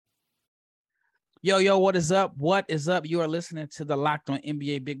Yo, what is up? What is up? You are listening to the Locked On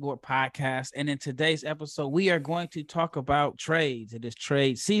NBA Big Board podcast. And in today's episode, we are going to talk about trades. It is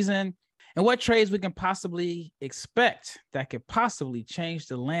trade season and what trades we can possibly expect that could possibly change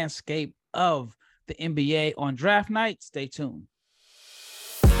the landscape of the NBA on draft night. Stay tuned.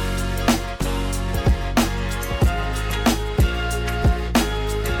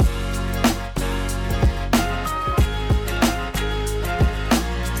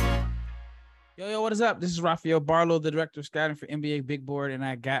 Yo, what is up? This is Rafael Barlow, the director of scouting for NBA Big Board, and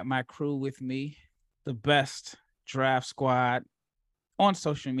I got my crew with me, the best draft squad on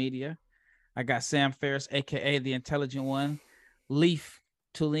social media. I got Sam Ferris, aka the intelligent one, Leaf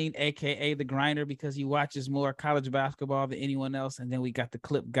Tulane, aka the grinder, because he watches more college basketball than anyone else, and then we got the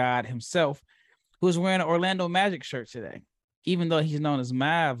clip god himself, who's wearing an Orlando Magic shirt today, even though he's known as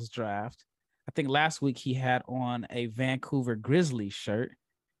Mavs Draft. I think last week he had on a Vancouver Grizzlies shirt.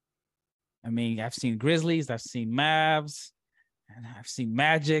 I mean, I've seen Grizzlies, I've seen Mavs, and I've seen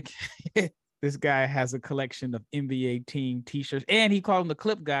Magic. This guy has a collection of NBA team t-shirts, and he called him the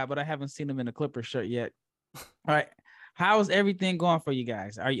clip guy, but I haven't seen him in a Clipper shirt yet. All right. How's everything going for you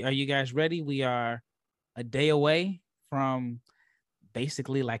guys? Are you guys ready? We are a day away from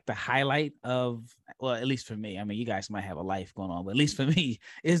basically like the highlight of, well, at least for me. I mean, you guys might have a life going on, but at least for me,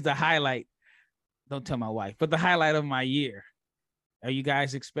 is the highlight. Don't tell my wife, but the highlight of my year. Are you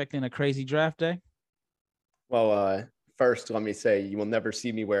guys expecting a crazy draft day? Well, first, let me say you will never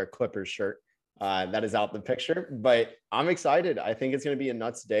see me wear a Clippers shirt. That is out the picture, but I'm excited. I think it's going to be a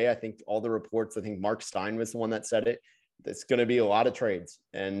nuts day. I think all the reports, I think Mark Stein was the one that said it. It's going to be a lot of trades.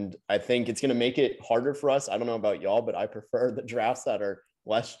 And I think it's going to make it harder for us. I don't know about y'all, but I prefer the drafts that are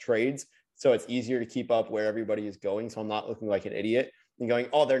less trades. So it's easier to keep up where everybody is going. So I'm not looking like an idiot and going,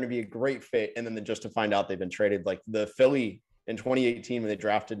 oh, they're going to be a great fit. And then just to find out they've been traded, like the Philly in 2018 when they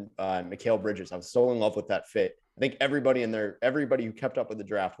drafted Mikal Bridges. I was so in love with that fit. I think everybody who kept up with the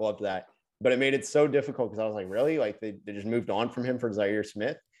draft loved that. But it made it so difficult because I was like, really? Like they just moved on from him for Zaire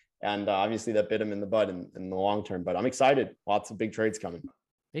Smith. And obviously that bit him in the butt in the long term. But I'm excited. Lots of big trades coming.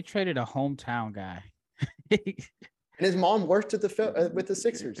 They traded a hometown guy. And his mom worked with the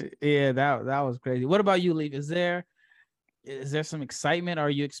Sixers. Yeah, that was crazy. What about you, Leaf? Is there some excitement? Are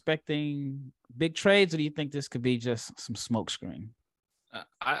you expecting big trades, or do you think this could be just some smokescreen?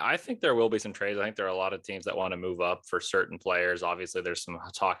 I think there will be some trades. I think there are a lot of teams that want to move up for certain players. Obviously, there's some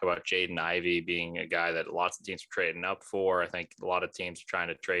talk about Jaden Ivey being a guy that lots of teams are trading up for. I think a lot of teams are trying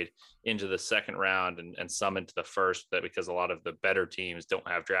to trade into the second round and some into the first, that because a lot of the better teams don't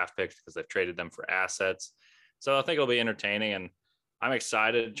have draft picks because they've traded them for assets. So I think it'll be entertaining, and I'm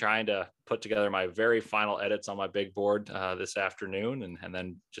excited trying to put together my very final edits on my big board this afternoon and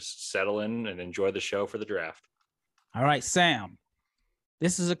then just settle in and enjoy the show for the draft. All right, Sam.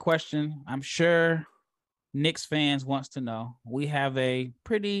 This is a question I'm sure Knicks fans wants to know. We have a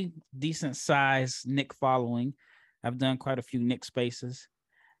pretty decent size Knicks following. I've done quite a few Knicks spaces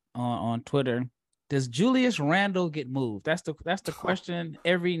on Twitter. Does Julius Randle get moved? That's the question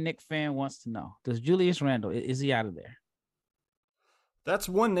every Knicks fan wants to know. Does Julius Randle, is he out of there? That's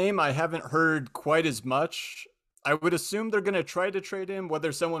one name I haven't heard quite as much. I would assume they're going to try to trade him,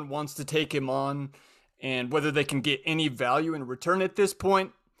 whether someone wants to take him on and whether they can get any value in return at this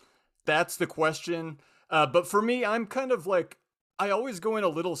point. That's the question. But for me, I'm kind of like, I always go in a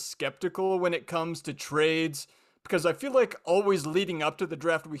little skeptical when it comes to trades, because I feel like always leading up to the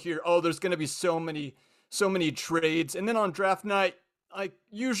draft, we hear, oh, there's going to be so many trades. And then on draft night, I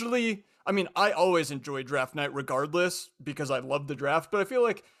always enjoy draft night regardless because I love the draft, but I feel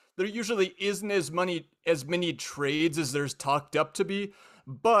like there usually isn't as many trades as there's talked up to be.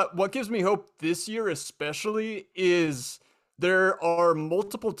 But what gives me hope this year especially is there are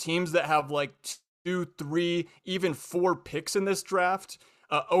multiple teams that have like 2, 3, even 4 picks in this draft.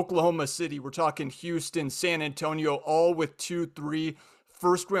 Oklahoma City, we're talking Houston, San Antonio, all with 2, 3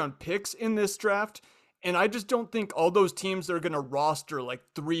 first round picks in this draft. And I just don't think all those teams are going to roster like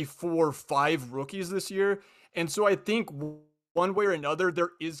 3, 4, 5 rookies this year. And so I think one way or another,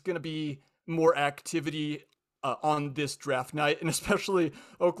 there is going to be more activity on this draft night. And especially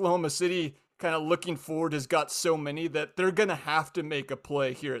Oklahoma City kind of looking forward has got so many that they're going to have to make a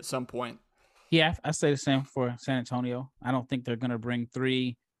play here at some point. Yeah, I say the same for San Antonio. I don't think they're going to bring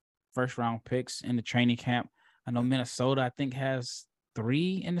 3 first-round picks in the training camp. I know Minnesota, I think, has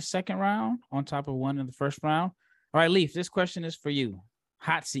 3 in the second round on top of 1 in the first round. All right, Leaf, this question is for you.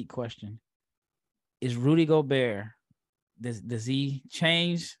 Hot seat question. Is Rudy Gobert, does he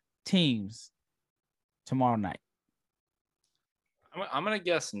change teams tomorrow night? I'm going to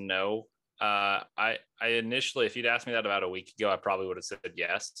guess no. I initially, if you'd asked me that about a week ago, I probably would have said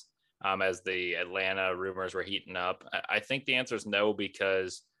yes. as the Atlanta rumors were heating up? I think the answer is no,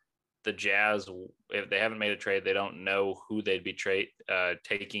 because the Jazz, if they haven't made a trade, they don't know who they'd be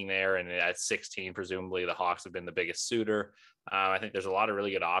taking there. And at 16, presumably the Hawks have been the biggest suitor. I think there's a lot of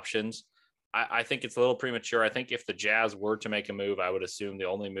really good options. I think it's a little premature. I think if the Jazz were to make a move, I would assume the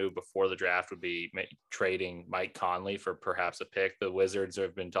only move before the draft would be trading Mike Conley for perhaps a pick. The Wizards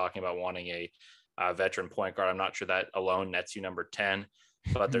have been talking about wanting a veteran point guard. I'm not sure that alone nets you number 10,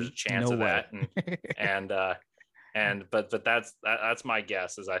 but there's a chance of that. But that's my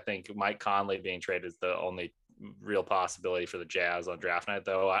guess. Is I think Mike Conley being traded is the only real possibility for the Jazz on draft night.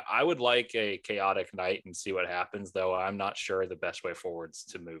 Though I would like a chaotic night and see what happens. Though I'm not sure the best way forward is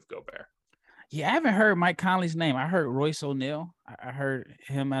to move Gobert. Yeah, I haven't heard Mike Conley's name. I heard Royce O'Neal. I heard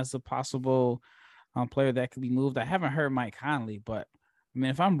him as a possible player that could be moved. I haven't heard Mike Conley, but I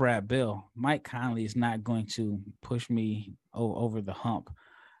mean, if I'm Brad Beal, Mike Conley is not going to push me over the hump.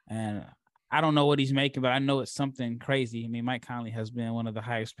 And I don't know what he's making, but I know it's something crazy. I mean, Mike Conley has been one of the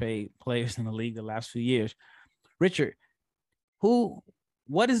highest paid players in the league the last few years. Richard,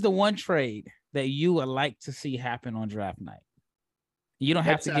 what is the one trade that you would like to see happen on draft night? You don't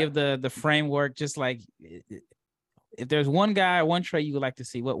have to give the framework, just like if there's one trade you would like to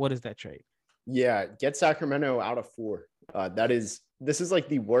see, what is that trade? Yeah, get Sacramento out of 4. This is like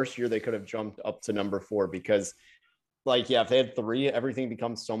the worst year they could have jumped up to number 4, because if they had 3, everything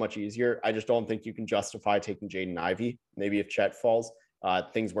becomes so much easier. I just don't think you can justify taking Jaden Ivey. Maybe if Chet falls,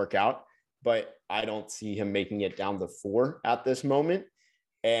 things work out, but I don't see him making it down to 4 at this moment.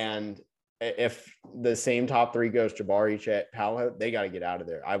 And if the same top 3 goes Jabari, Chet, Paolo, they got to get out of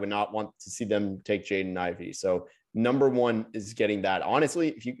there. I would not want to see them take Jaden Ivey. So number 1 is getting that. Honestly,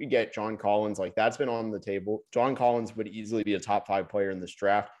 if you could get John Collins, that's been on the table. John Collins would easily be a top 5 player in this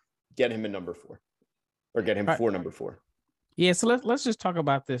draft. Get him in number 4, or get him for number 4. Yeah. So let's just talk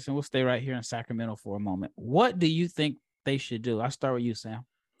about this, and we'll stay right here in Sacramento for a moment. What do you think they should do? I'll start with you, Sam.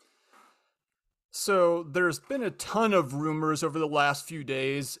 So there's been a ton of rumors over the last few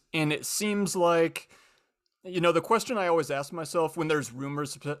days, and it seems like, the question I always ask myself when there's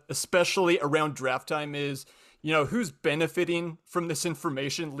rumors, especially around draft time, is, who's benefiting from this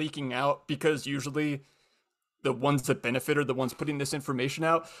information leaking out? Because usually the ones that benefit are the ones putting this information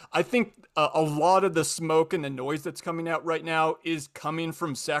out. I think a lot of the smoke and the noise that's coming out right now is coming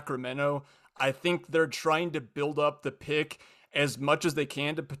from Sacramento. I think they're trying to build up the pick as much as they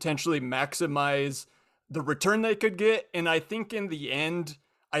can to potentially maximize the return they could get. And I think in the end,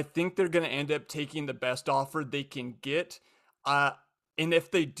 I think they're going to end up taking the best offer they can get. And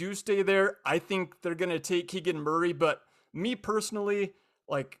if they do stay there, I think they're going to take Keegan Murray. But me personally,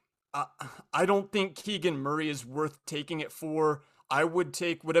 I don't think Keegan Murray is worth taking it for. I would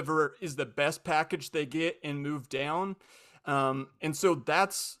take whatever is the best package they get and move down. And so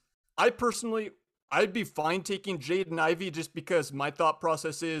I'd be fine taking Jaden Ivey, just because my thought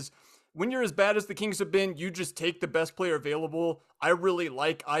process is, when you're as bad as the Kings have been, you just take the best player available. I really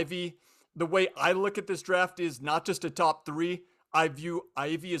like Ivey. The way I look at this draft is not just a top 3. I view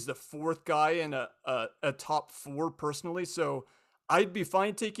Ivey as the 4th guy in a top 4 personally. So I'd be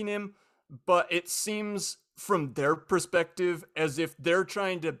fine taking him, but it seems from their perspective as if they're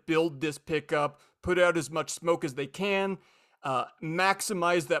trying to build this pickup, put out as much smoke as they can,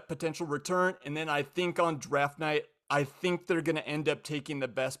 maximize that potential return. And then I think on draft night, I think they're going to end up taking the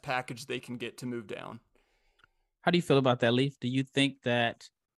best package they can get to move down. How do you feel about that, Leaf? Do you think that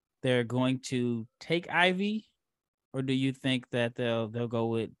they're going to take Ivey, or do you think that they'll go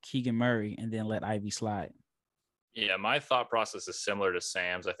with Keegan Murray and then let Ivey slide? Yeah, my thought process is similar to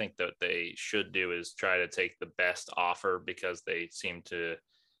Sam's. I think that what they should do is try to take the best offer, because they seem to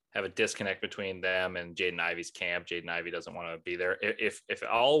have a disconnect between them and Jaden Ivey's camp. Jaden Ivey doesn't want to be there. If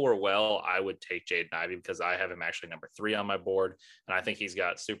all were well, I would take Jaden Ivey, because I have him actually number 3 on my board, and I think he's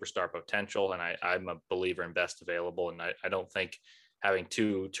got superstar potential, and I'm a believer in best available. And I don't think having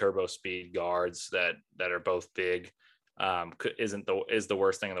 2 turbo speed guards that are both big is the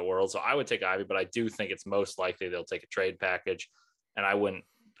worst thing in the world. So I would take Ivey, but I do think it's most likely they'll take a trade package, and I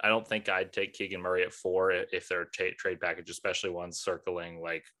don't think I'd take Keegan Murray at 4 if they're trade package, especially ones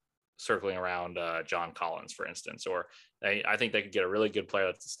circling around John Collins, for instance. Or I think they could get a really good player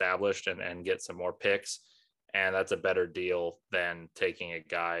that's established and get some more picks. And that's a better deal than taking a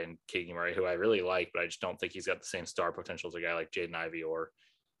guy in Keegan Murray, who I really like, but I just don't think he's got the same star potential as a guy like Jaden Ivey, or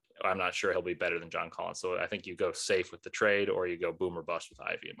I'm not sure he'll be better than John Collins. So I think you go safe with the trade, or you go boom or bust with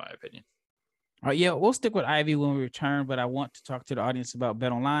Ivey, in my opinion. All right, yeah, we'll stick with Ivey when we return, but I want to talk to the audience about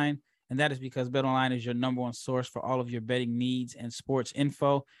BetOnline, and that is because BetOnline is your number 1 source for all of your betting needs and sports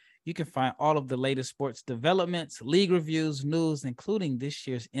info. You can find all of the latest sports developments, league reviews, news, including this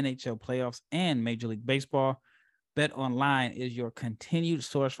year's NHL playoffs and Major League Baseball. Bet Online is your continued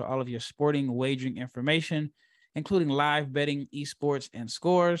source for all of your sporting wagering information, including live betting, esports, and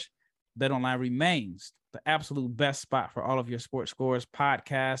scores. Bet Online remains the absolute best spot for all of your sports scores,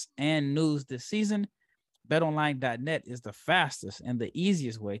 podcasts, and news this season. BetOnline.net is the fastest and the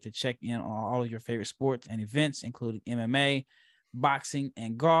easiest way to check in on all of your favorite sports and events, including MMA, boxing,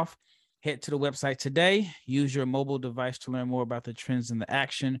 and golf. Head to the website today. Use your mobile device to learn more about the trends in the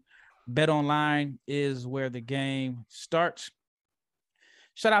action. BetOnline is where the game starts.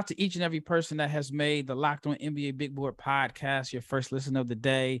 Shout out to each and every person that has made the Locked On NBA Big Board podcast your first listen of the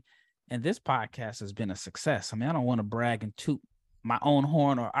day. And this podcast has been a success. I mean, I don't want to brag and toot my own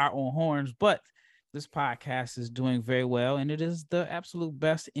horn or our own horns, but this podcast is doing very well. And it is the absolute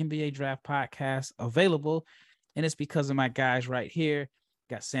best NBA draft podcast available. And it's because of my guys right here.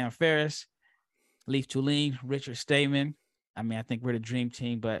 Got Sam Ferris, Leif Tulane, Richard Stamen. I mean, I think we're the dream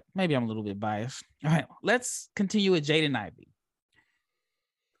team, but maybe I'm a little bit biased. All right, let's continue with Jaden Ivey.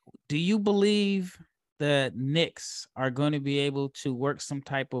 Do you believe the Knicks are going to be able to work some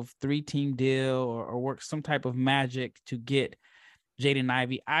type of 3-team deal or work some type of magic to get Jaden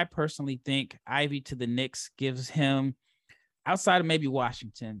Ivey? I personally think Ivey to the Knicks gives him, outside of maybe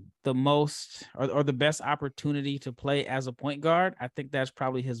Washington, the most or the best opportunity to play as a point guard. I think that's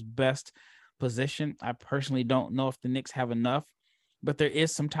probably his best position. I personally don't know if the Knicks have enough, but there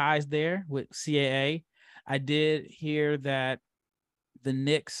is some ties there with CAA. I did hear that the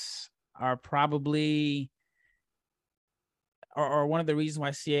Knicks are probably, or one of the reasons why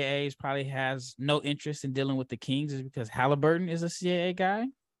CAA probably has no interest in dealing with the Kings is because Halliburton is a CAA guy,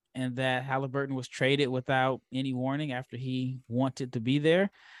 and that Halliburton was traded without any warning after he wanted to be there.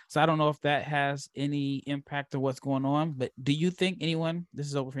 So I don't know if that has any impact on what's going on, but do you think this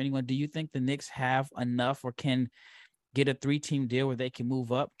is over for anyone, do you think the Knicks have enough or can get a 3-team deal where they can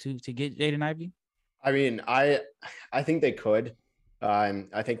move up to get Jaden Ivey? I mean, I think they could.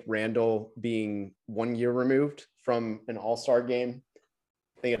 I think Randall being 1 year removed from an all-star game,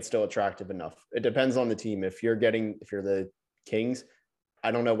 I think it's still attractive enough. It depends on the team. If you're the Kings, I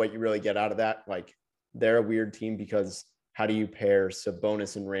don't know what you really get out of that. Like, they're a weird team because how do you pair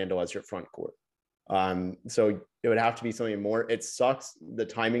Sabonis and Randall as your front court? So it would have to be something more. It sucks, the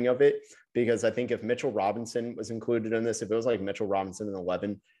timing of it, because I think if Mitchell Robinson was included in this, if it was like Mitchell Robinson in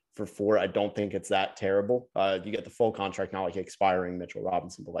 11 for 4, I don't think it's that terrible. You get the full contract, not like expiring Mitchell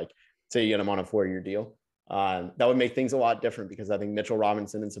Robinson, but like say you get him on a 4-year deal. That would make things a lot different because I think Mitchell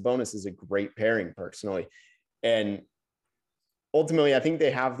Robinson and Sabonis is a great pairing personally. And ultimately, I think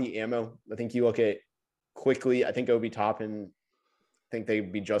they have the ammo. I think you look at quickly, I think Obi Toppin, I think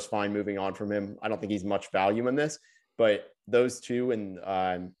they'd be just fine moving on from him. I don't think he's much value in this, but those two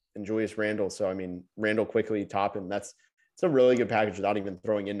and Julius Randle. So, I mean, Randle, quickly, Toppin, it's a really good package without even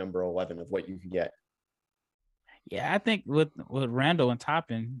throwing in number 11 of what you could get. Yeah, I think with Randle and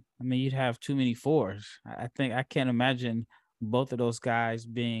Toppin, I mean, you'd have too many 4s. I think I can't imagine both of those guys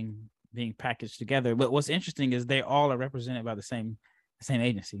being packaged together. But what's interesting is they all are represented by the same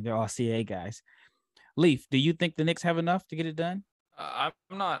agency. They're all CAA guys. Leif, do you think the Knicks have enough to get it done?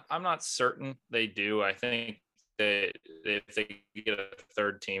 I'm not certain they do. I think that if they get a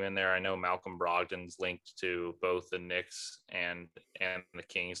third team in there, I know Malcolm Brogdon's linked to both the Knicks and the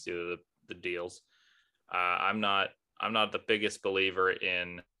Kings to the deals. I'm not the biggest believer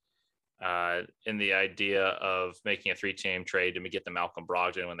in the idea of making a 3-team trade to get the Malcolm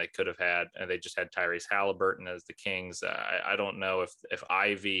Brogdon when they could have had, and they just had Tyrese Halliburton as the Kings. I don't know if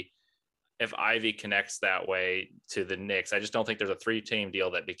Ivey connects that way to the Knicks. I just don't think there's a 3-team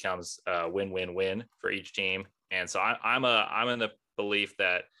deal that becomes a win-win-win for each team. And so I'm in the belief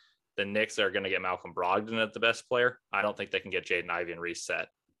that the Knicks are going to get Malcolm Brogdon as the best player. I don't think they can get Jaden Ivey and reset.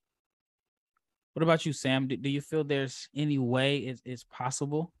 What about you, Sam? Do you feel there's any way it's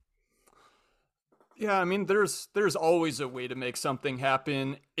possible? Yeah, I mean, there's always a way to make something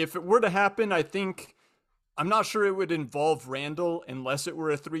happen. If it were to happen, I'm not sure it would involve Randall unless it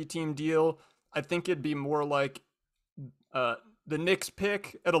were a 3-team deal. I think it'd be more like the Knicks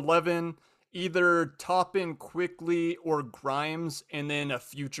pick at 11, either Toppin quickly or Grimes, and then a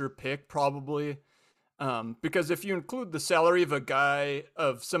future pick probably. Because if you include the salary of a guy,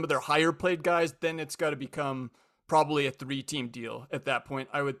 of some of their higher paid guys, then it's got to become probably a 3-team deal at that point,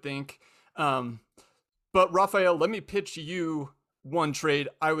 I would think. But Raphael, let me pitch you one trade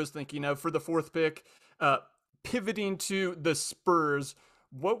I was thinking of for the 4th pick. Pivoting to the Spurs,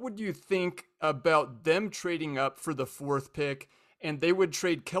 what would you think about them trading up for the 4th pick and they would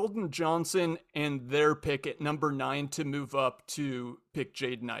trade Keldon Johnson and their pick at number 9 to move up to pick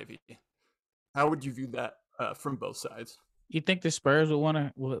Jaden Ivey. How would you view that from both sides? You think the Spurs would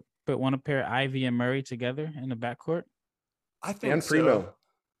want to pair Ivy and Murray together in the backcourt? I think and Primo. so.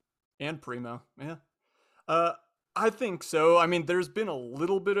 And Primo, yeah. I think so. I mean, there's been a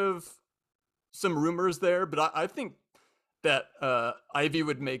little bit of some rumors there, but I think that Ivy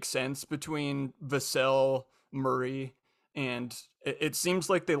would make sense between Vassell, Murray, and it seems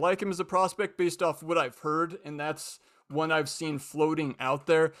like they like him as a prospect based off what I've heard, and that's one I've seen floating out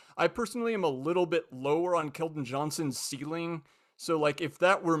there. I personally am a little bit lower on Keldon Johnson's ceiling. So, like, if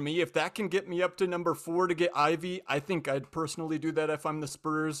that were me, if that can get me up to number 4 to get Ivy, I think I'd personally do that if I'm the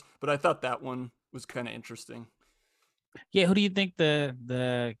Spurs. But I thought that one was kind of interesting. Yeah, who do you think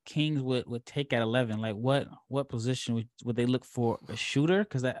the Kings would take at 11? Like, what position would they look for? A shooter?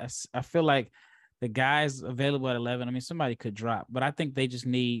 Because I feel like the guys available at 11, I mean, somebody could drop, but I think they just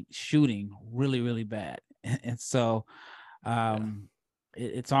need shooting really, really bad. And so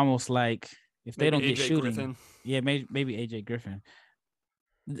it's almost like if they don't get shooting, Griffin. yeah, maybe AJ Griffin.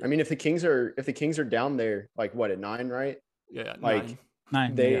 I mean, if the Kings are down there, like what, at 9, right? Yeah, like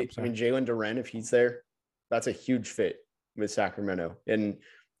 9. I mean, Jalen Duren, if he's there, that's a huge fit with Sacramento, and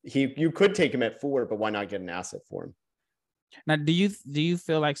you could take him at 4, but why not get an asset for him? Now, do you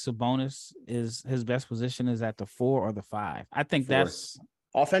feel like Sabonis is his best position is at the 4 or the 5? I think 4. that's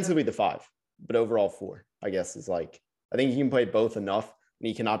Offensively the 5, but overall 4, I guess, is like, I think he can play both enough, and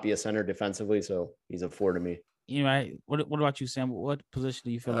he cannot be a center defensively, so he's a 4 to me. You know, what about you, Sam? What position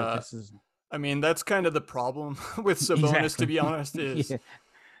do you feel like this is? I mean, that's kind of the problem with Sabonis, Exactly. to be honest, is Yeah.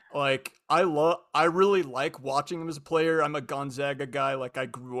 like, I really like watching him as a player. I'm a Gonzaga guy. Like, I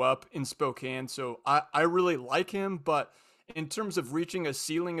grew up in Spokane, so I really like him. But in terms of reaching a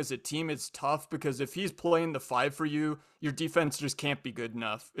ceiling as a team, it's tough because if he's playing the 5 for you, your defense just can't be good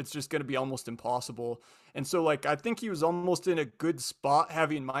enough. It's just going to be almost impossible. And so, like, I think he was almost in a good spot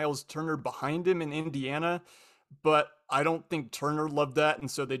having Miles Turner behind him in Indiana, but I don't think Turner loved that. And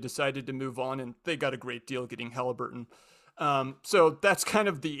so they decided to move on, and they got a great deal getting Halliburton. So that's kind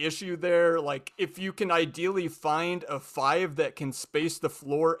of the issue there. Like, if you can ideally find a 5 that can space the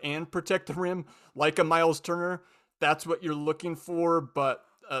floor and protect the rim, like a Miles Turner, that's what you're looking for. But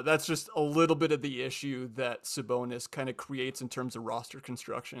that's just a little bit of the issue that Sabonis kind of creates in terms of roster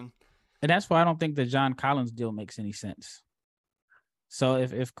construction. And that's why I don't think the John Collins deal makes any sense. So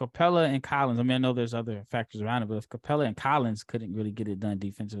if Capella and Collins, I mean, I know there's other factors around it, but if Capella and Collins couldn't really get it done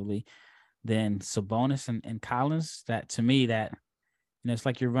defensively, then Sabonis and Collins, that to me, that, you know, it's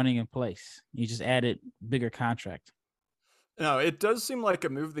like you're running in place. You just added bigger contract. No, it does seem like a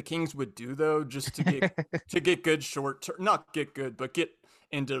move the Kings would do, though, just to get good short term, not get good, but get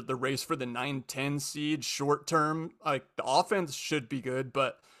into the race for the 9-10 seed short term. Like, the offense should be good,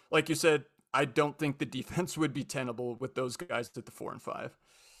 but like you said, I don't think the defense would be tenable with those guys at the 4 and 5.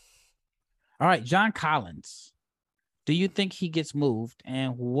 All right, John Collins. Do you think he gets moved?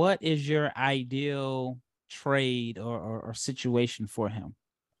 And what is your ideal trade or situation for him?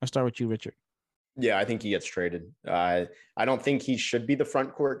 I'll start with you, Richard. Yeah, I think he gets traded. I don't think he should be the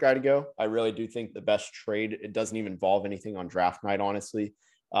front court guy to go. I really do think the best trade, it doesn't even involve anything on draft night, honestly.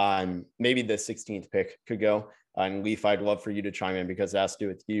 Maybe the 16th pick could go. And Leaf, I'd love for you to chime in because it has to do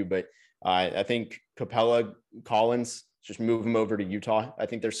with you. But I think Capella, Collins, just move him over to Utah. I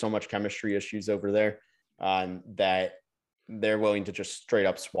think there's so much chemistry issues over there that they're willing to just straight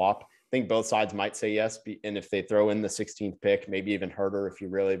up swap. I think both sides might say yes. And if they throw in the 16th pick, maybe even Herter, if you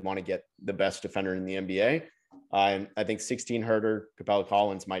really want to get the best defender in the NBA. I think 16 Herter, Capella,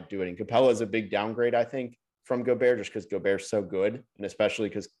 Collins might do it. And Capella is a big downgrade, I think, from Gobert, just because Gobert's so good. And especially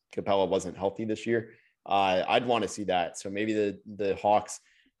because Capella wasn't healthy this year. I'd want to see that. So maybe the Hawks,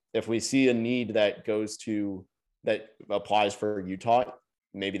 if we see a need that applies for Utah,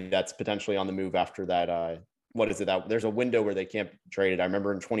 maybe that's potentially on the move after that. What is it? That there's a window where they can't trade it. I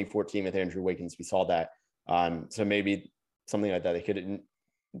remember in 2014 with Andrew Wiggins, we saw that. So maybe something like that. They could,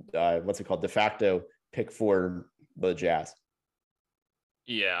 de facto pick for the Jazz.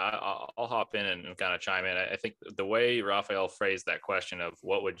 Yeah, I'll hop in and kind of chime in. I think the way Raphael phrased that question of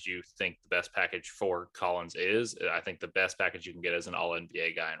what would you think the best package for Collins is, I think the best package you can get is an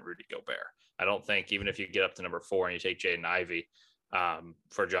all-NBA guy in Rudy Gobert. I don't think even if you get up to number 4 and you take Jaden Ivey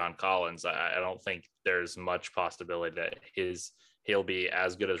for John Collins, I don't think there's much possibility that he'll be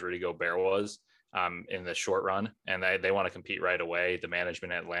as good as Rudy Gobert was in the short run. And they want to compete right away. The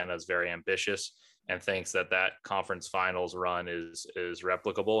management in Atlanta is very ambitious. and thinks that conference finals run is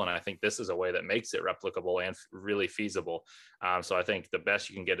replicable. And I think this is a way that makes it replicable and really feasible. So I think the best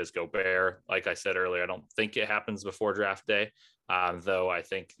you can get is Gobert. Like I said earlier, I don't think it happens before draft day. Though I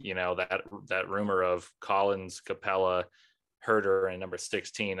think, that rumor of Collins, Capella, Herter, and number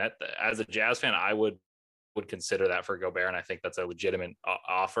 16, that as a Jazz fan, I would consider that for Gobert. And I think that's a legitimate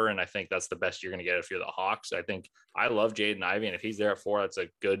offer. And I think that's the best you're going to get if you're the Hawks. I love Jaden Ivey. And if he's there at 4, that's a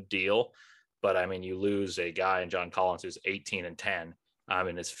good deal. But I mean, you lose a guy in John Collins who's 18-10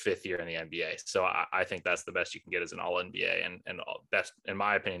 in his 5th year in the NBA. So I think that's the best you can get as an all NBA and best, in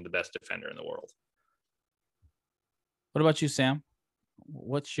my opinion, the best defender in the world. What about you, Sam?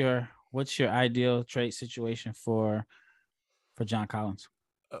 What's your ideal trade situation for John Collins?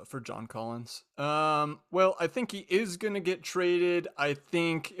 For John Collins. Well, I think he is going to get traded. I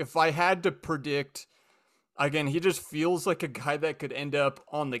think if I had to predict, again, he just feels like a guy that could end up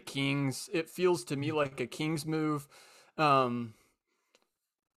on the Kings. It feels to me like a Kings move. Gosh,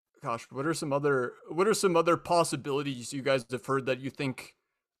 what are some other possibilities you guys have heard that you think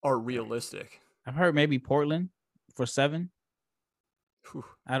are realistic? I've heard maybe Portland for 7.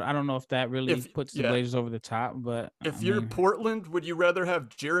 I don't know if that really puts the Blazers over the top, but if you're Portland, would you rather have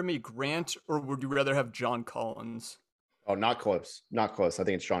Jeremy Grant or would you rather have John Collins? Oh, not close. Not close. I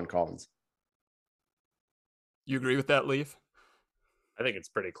think it's John Collins. You agree with that, Leaf? I think it's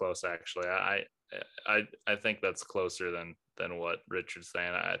pretty close, actually. I think that's closer than what Richard's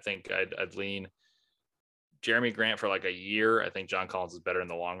saying. I think I'd lean Jeremy Grant for like a year. I think John Collins is better in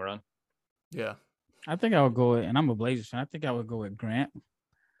the long run. Yeah. I think I would go with, and I'm a Blazers fan, I think I would go with Grant.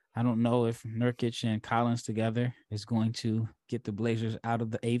 I don't know if Nurkic and Collins together is going to get the Blazers out of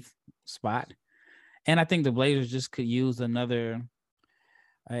the 8th spot. And I think the Blazers just could use another,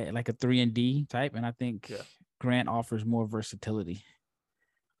 like a 3-and-D type. And I think Grant offers more versatility.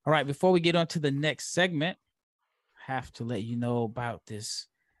 All right, before we get on to the next segment, I have to let you know about this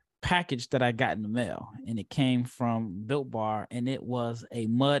package that I got in the mail, and it came from Built Bar, and it was a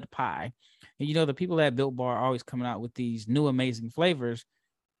mud pie. And the people at Built Bar are always coming out with these new amazing flavors,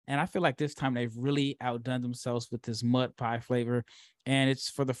 and I feel like this time they've really outdone themselves with this mud pie flavor. And it's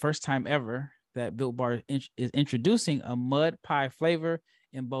for the first time ever that Built Bar is introducing a mud pie flavor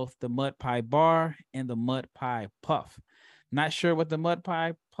in both the mud pie bar and the mud pie puff. Not sure what the mud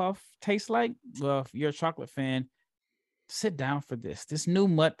pie puff tastes like? Well, if you're a chocolate fan, sit down for this. This new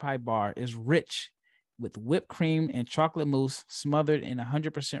mud pie bar is rich with whipped cream and chocolate mousse smothered in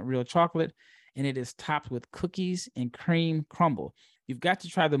 100% real chocolate, and it is topped with cookies and cream crumble. You've got to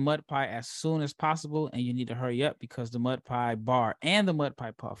try the mud pie as soon as possible, and you need to hurry up because the mud pie bar and the mud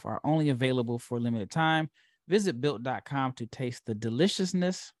pie puff are only available for a limited time. Visit built.com to taste the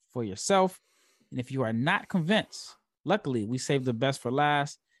deliciousness for yourself. And if you are not convinced, luckily we saved the best for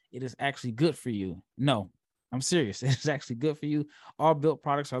last. It is actually good for you. No, I'm serious. It's actually good for you. All Built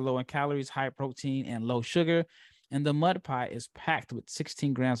products are low in calories, high protein, and low sugar. And the mud pie is packed with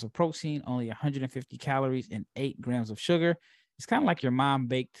 16 grams of protein, only 150 calories, and 8 grams of sugar. It's kind of like your mom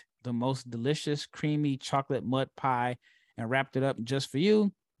baked the most delicious, creamy chocolate mud pie and wrapped it up just for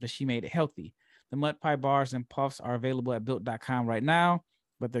you, but she made it healthy. The mud pie bars and puffs are available at built.com right now,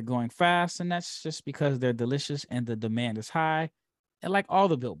 but they're going fast, and that's just because they're delicious and the demand is high. And like all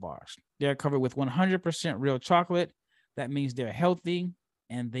the Built bars, they're covered with 100% real chocolate. That means they're healthy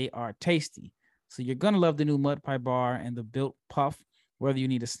and they are tasty. So you're going to love the new mud pie bar and the Built puff, whether you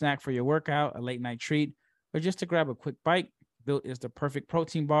need a snack for your workout, a late night treat, or just to grab a quick bite. Built is the perfect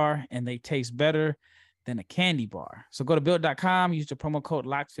protein bar, and they taste better than a candy bar. So go to built.com, use the promo code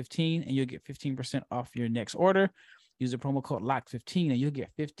LOCKED15, and you'll get 15% off your next order. Use the promo code LOCKED15, and you'll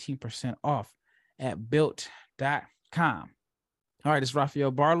get 15% off at built.com. All right, it's Rafael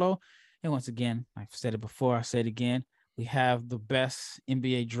Barlow. And once again, I've said it before, I say it again, we have the best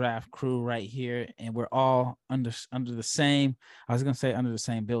NBA draft crew right here, and we're all under the same, I was going to say under the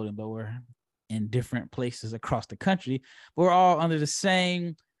same building, but we're in different places across the country. But we're all under the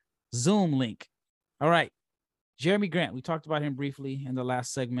same Zoom link. All right, Jeremy Grant, we talked about him briefly in the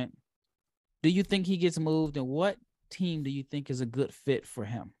last segment. Do you think he gets moved, and what team do you think is a good fit for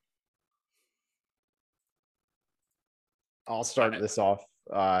him? I'll start this off.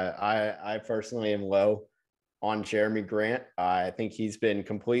 I personally am low on Jeremy Grant. I think he's been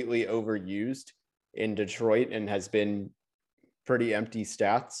completely overused in Detroit and has been pretty empty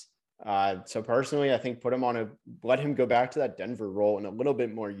stats. So personally, I think let him go back to that Denver role and a little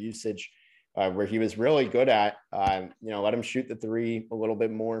bit more usage where he was really good at, let him shoot the 3 a little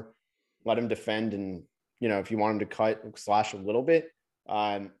bit more, let him defend. And, if you want him to cut slash a little bit,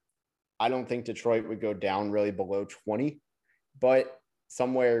 I don't think Detroit would go down really below 20, but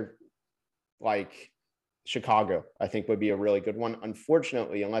somewhere like Chicago, I think would be a really good one.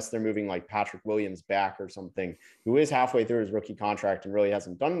 Unfortunately, unless they're moving like Patrick Williams back or something, who is halfway through his rookie contract and really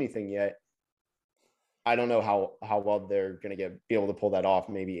hasn't done anything yet, I don't know how well they're going to be able to pull that off.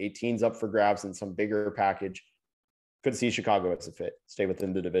 Maybe 18's up for grabs in some bigger package. Could see Chicago as a fit, stay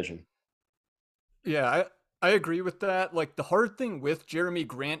within the division. Yeah, I agree with that. Like, the hard thing with Jeremy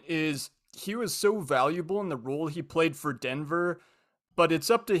Grant is he was so valuable in the role he played for Denver, but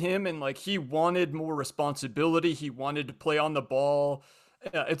it's up to him. And like, he wanted more responsibility. He wanted to play on the ball.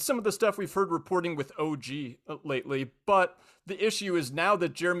 It's some of the stuff we've heard reporting with OG lately. But the issue is now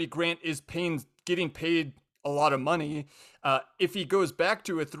that Jeremy Grant is getting paid a lot of money. If he goes back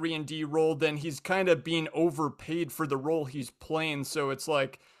to a 3-and-D role, then he's kind of being overpaid for the role he's playing. So it's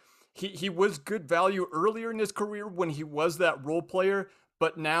like he was good value earlier in his career when he was that role player,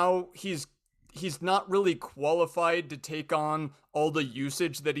 but now he's not really qualified to take on all the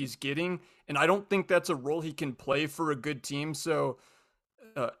usage that he's getting. And I don't think that's a role he can play for a good team. So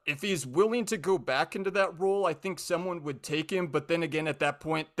if he's willing to go back into that role, I think someone would take him. But then again, at that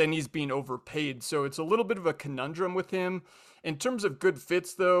point, then he's being overpaid. So it's a little bit of a conundrum with him. In terms of good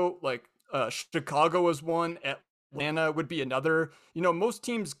fits, though, like Chicago is one, Atlanta would be another. You know, most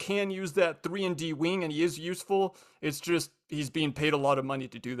teams can use that 3-and-D wing, and he is useful. It's just he's being paid a lot of money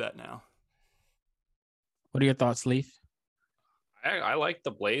to do that now. What are your thoughts, Leaf? I like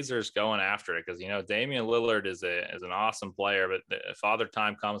the Blazers going after it because, you know, Damian Lillard is an awesome player, but father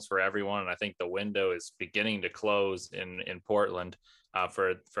time comes for everyone. And I think the window is beginning to close in Portland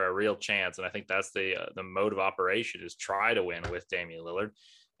for a real chance. And I think that's the mode of operation is try to win with Damian Lillard.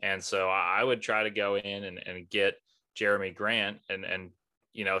 And so I would try to go in and get Jeremy Grant and,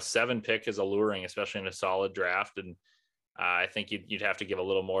 you know, 7 pick is alluring, especially in a solid draft. And I think you'd have to give a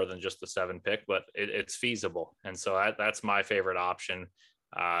little more than just the 7 pick, but it's feasible. And so that's my favorite option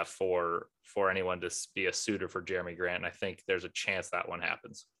for anyone to be a suitor for Jeremy Grant. And I think there's a chance that one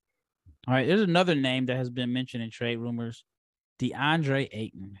happens. All right. There's another name that has been mentioned in trade rumors, DeAndre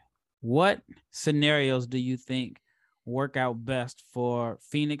Ayton. What scenarios do you think work out best for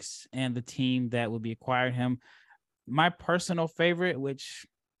Phoenix and the team that would be acquiring him? My personal favorite, which,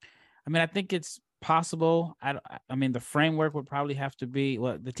 I mean, I think it's possible. I mean, the framework would probably have to be,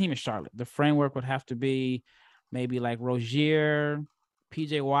 well, the team is Charlotte. The framework would have to be maybe like Rozier,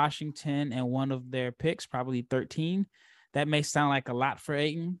 PJ Washington, and one of their picks, probably 13. That may sound like a lot for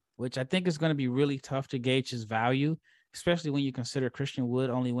Ayton, which I think is going to be really tough to gauge his value, especially when you consider Christian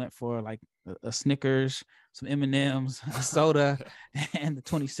Wood only went for like a Snickers, some M&Ms, a soda, and the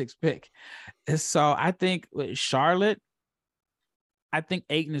 26th pick. So I think with Charlotte, I think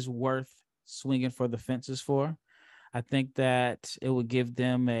Ayton is worth swinging for the fences for. I think that it would give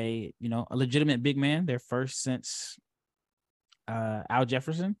them a legitimate big man, their first since Al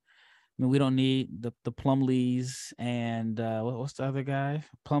Jefferson. I mean, we don't need the Plumlees and what's the other guy?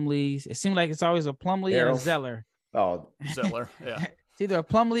 Plumlees. It seems like it's always a Plumlee or a Zeller. Oh, Zeller, yeah. It's either a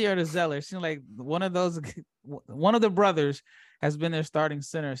Plumlee or the Zeller. It seems like one of the brothers has been their starting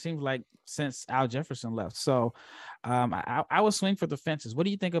center. It seems like since Al Jefferson left. So I would swing for the fences. What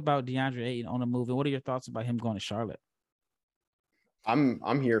do you think about DeAndre Ayton on the move? And what are your thoughts about him going to Charlotte?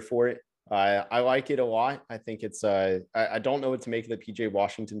 I'm here for it. I like it a lot. I think it's I don't know what to make of the PJ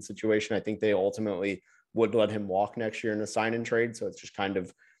Washington situation. I think they ultimately would let him walk next year in a sign and trade. So it's just kind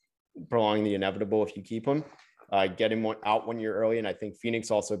of prolonging the inevitable if you keep him. Get him out 1 year early. And I think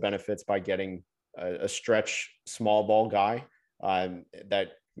Phoenix also benefits by getting a stretch small ball guy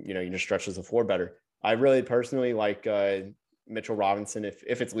that, stretches the floor better. I really personally like Mitchell Robinson.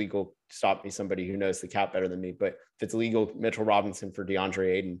 If it's legal, stop me, somebody who knows the cap better than me. But if it's legal, Mitchell Robinson for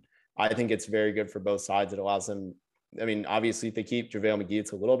DeAndre Ayton, I think it's very good for both sides. It allows them, I mean, obviously if they keep JaVale McGee,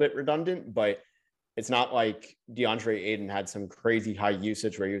 it's a little bit redundant, but it's not like DeAndre Ayton had some crazy high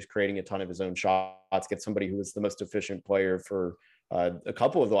usage where he was creating a ton of his own shots. Get somebody who was the most efficient player for a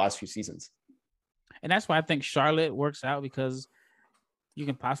couple of the last few seasons. And that's why I think Charlotte works out, because you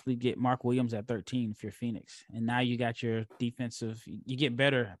can possibly get Mark Williams at 13 if you're Phoenix. And now you got your defensive, you get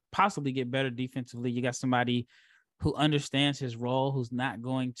better, possibly get better defensively. You got somebody who understands his role, who's not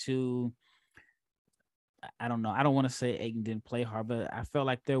going to, I don't know. I don't want to say Ayton didn't play hard, but I felt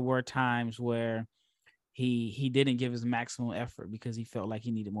like there were times where he didn't give his maximum effort because he felt like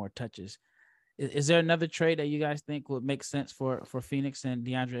he needed more touches. Is there another trade that you guys think would make sense for Phoenix and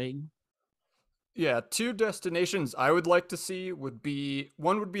DeAndre Ayton? Yeah, 2 destinations I would like to see would be,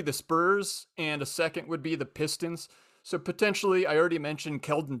 one would be the Spurs and a second would be the Pistons. So potentially, I already mentioned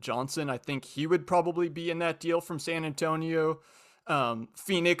Keldon Johnson. I think he would probably be in that deal from San Antonio.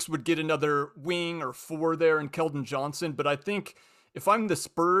 Phoenix would get another wing or 4 there in Keldon Johnson, but I think if I'm the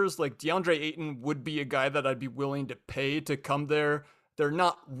Spurs, like DeAndre Ayton would be a guy that I'd be willing to pay to come there. They're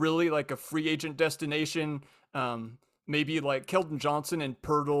not really like a free agent destination. Maybe like Keldon Johnson and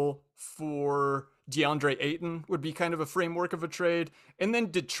Pirtle for DeAndre Ayton would be kind of a framework of a trade. And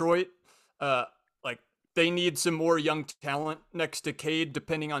then Detroit, like they need some more young talent next to Cade,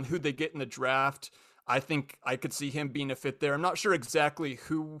 depending on who they get in the draft. I think I could see him being a fit there. I'm not sure exactly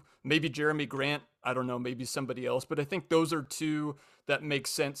who, maybe Jeremy Grant. I don't know, maybe somebody else, but I think those are two that make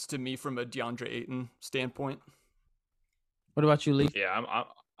sense to me from a DeAndre Ayton standpoint. What about you, Lee? Yeah,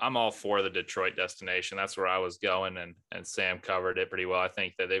 I'm all for the Detroit destination. That's where I was going, and Sam covered it pretty well. I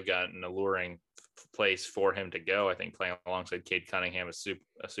think that they've got an alluring place for him to go. I think playing alongside Cade Cunningham is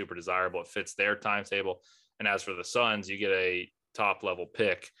super desirable. It fits their timetable. And as for the Suns, you get a top level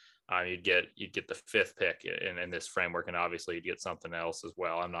pick. You'd get the 5th pick in this framework, and obviously you'd get something else as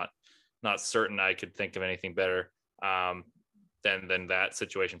well. I'm not certain I could think of anything better than that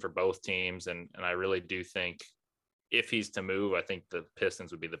situation for both teams. And I really do think if he's to move, I think the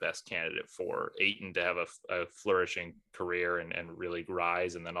Pistons would be the best candidate for Ayton to have a flourishing career and really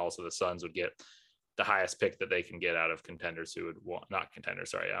rise. And then also the Suns would get the highest pick that they can get out of contenders who would want, not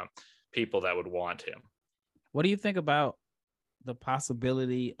contenders, sorry, people that would want him. What do you think about the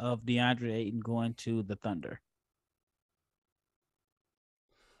possibility of DeAndre Ayton going to the Thunder?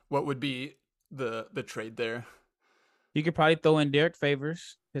 What would be the trade there? You could probably throw in Derek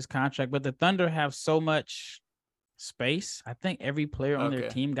Favors, his contract, but the Thunder have so much space. I think every player on their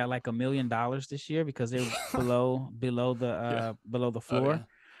team got like $1 million this year because they're below the floor.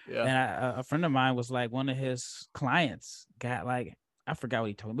 Yeah. And a friend of mine was like, one of his clients got like, I forgot what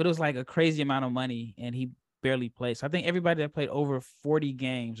he told me, but it was like a crazy amount of money, and he barely played. So I think everybody that played over 40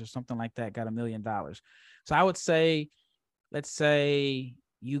 games or something like that got $1 million. So I would say, let's say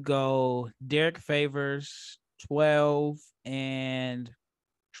you go Derek Favors, 12, and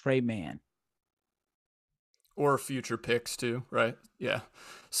Trey Mann. Or future picks too, right? Yeah.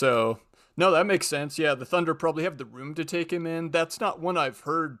 So, no, that makes sense. Yeah, the Thunder probably have the room to take him in. That's not one I've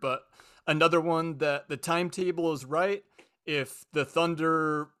heard, but another one that the timetable is right. If the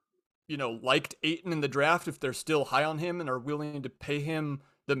Thunder, liked Ayton in the draft, if they're still high on him and are willing to pay him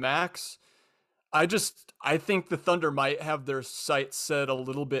the max, I think the Thunder might have their sights set a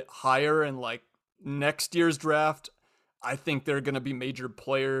little bit higher, and like next year's draft, I think they're going to be major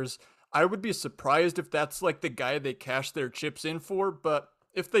players. I would be surprised if that's like the guy they cash their chips in for, but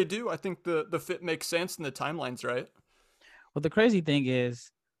if they do, I think the fit makes sense and the timeline's right. Well, the crazy thing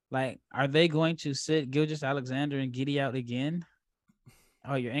is, like, are they going to sit Gilgeous-Alexander and Giddey out again?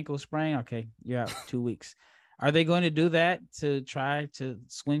 Oh, your ankle sprain? Okay, you're out 2 weeks. Are they going to do that to try to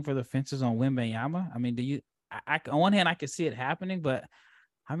swing for the fences on Wembanyama? I mean, I on one hand, I could see it happening, but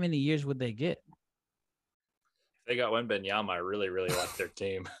how many years would they get? If they got Wembanyama, I really, really like their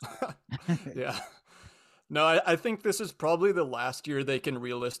team. Yeah. No, I think this is probably the last year they can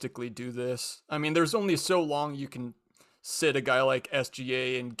realistically do this. I mean, there's only so long you can sit a guy like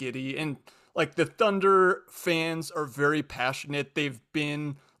SGA and Giddey, and like the Thunder fans are very passionate. They've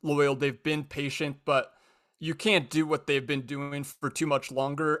been loyal, they've been patient, but you can't do what they've been doing for too much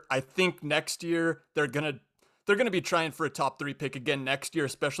longer. I think next year they're gonna be trying for a top 3 pick again next year,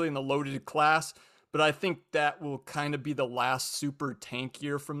 especially in the loaded class. But I think that will kind of be the last super tank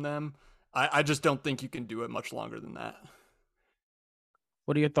year from them. I just don't think you can do it much longer than that.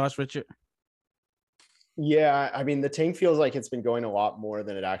 What are your thoughts, Richard? Yeah, I mean, the tank feels like it's been going a lot more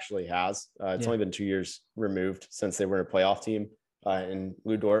than it actually has. It's only been 2 years removed since they were a playoff team, and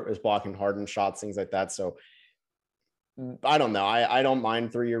Lou Dort was blocking Harden shots, things like that. So I don't know. I don't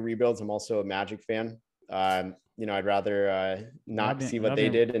mind 3-year rebuilds. I'm also a Magic fan. I'd rather not see what they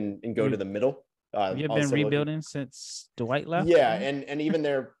did and go to the middle. You've been rebuilding since Dwight left? Yeah, and even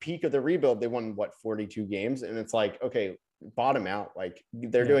their peak of the rebuild, they won 42 games, and it's like, okay, bottom out. Like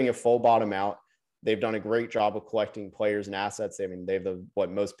they're doing a full bottom out. They've done a great job of collecting players and assets. I mean, they have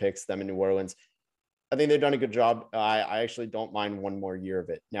most picks, them in New Orleans. I think they've done a good job. I actually don't mind one more year of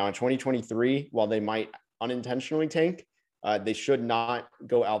it. Now in 2023, while they might unintentionally tank, they should not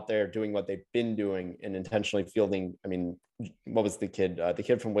go out there doing what they've been doing and intentionally fielding. I mean, what was the kid? The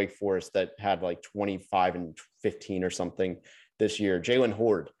kid from Wake Forest that had like 25 and 15 or something this year, Jalen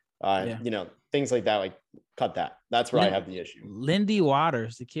Horde. Things like that. Like, cut that. That's where I have the issue. Lindy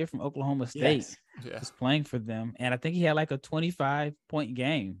Waters, the kid from Oklahoma State, is playing for them, and I think he had like a 25-point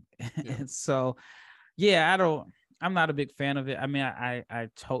game. And so, I'm not a big fan of it. I mean, I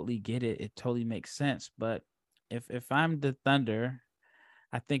totally get it. It totally makes sense. But if I'm the Thunder,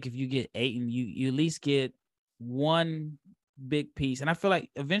 I think if you get Ayton, you at least get one big piece. And I feel like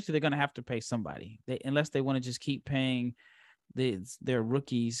eventually they're going to have to pay somebody, unless they want to just keep paying their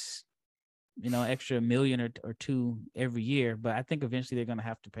rookies, extra $1 million or $2 million every year. But I think eventually they're going to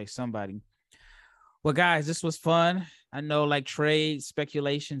have to pay somebody. Well, guys, this was fun. I know like trade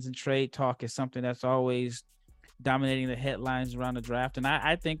speculations and trade talk is something that's always dominating the headlines around the draft. And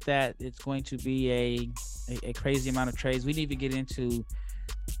I think that it's going to be a crazy amount of trades. We need to get into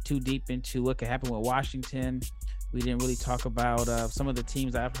too deep into what could happen with Washington. We didn't really talk about some of the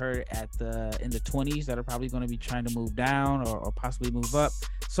teams I've heard in the 20s that are probably going to be trying to move down or possibly move up.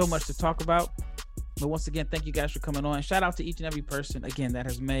 So much to talk about. But once again, thank you guys for coming on. Shout out to each and every person, again, that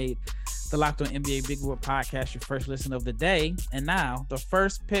has made the Locked On NBA Big Board podcast your first listen of the day. And now the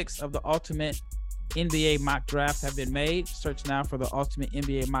first picks of the Ultimate NBA Mock Draft have been made. Search now for the Ultimate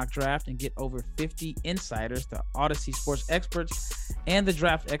NBA Mock Draft and get over 50 insiders, the Odyssey sports experts, and the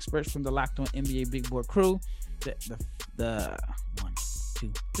draft experts from the Locked On NBA Big Board crew. The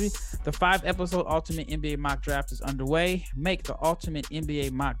 5-episode Ultimate NBA Mock Draft is underway. Make the Ultimate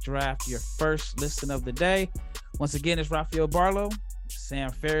NBA Mock Draft your first listen of the day. Once again, it's Rafael Barlow,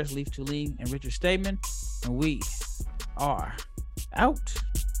 Sam Ferris, Leif Tulin, and Richard Stamen, and we are out.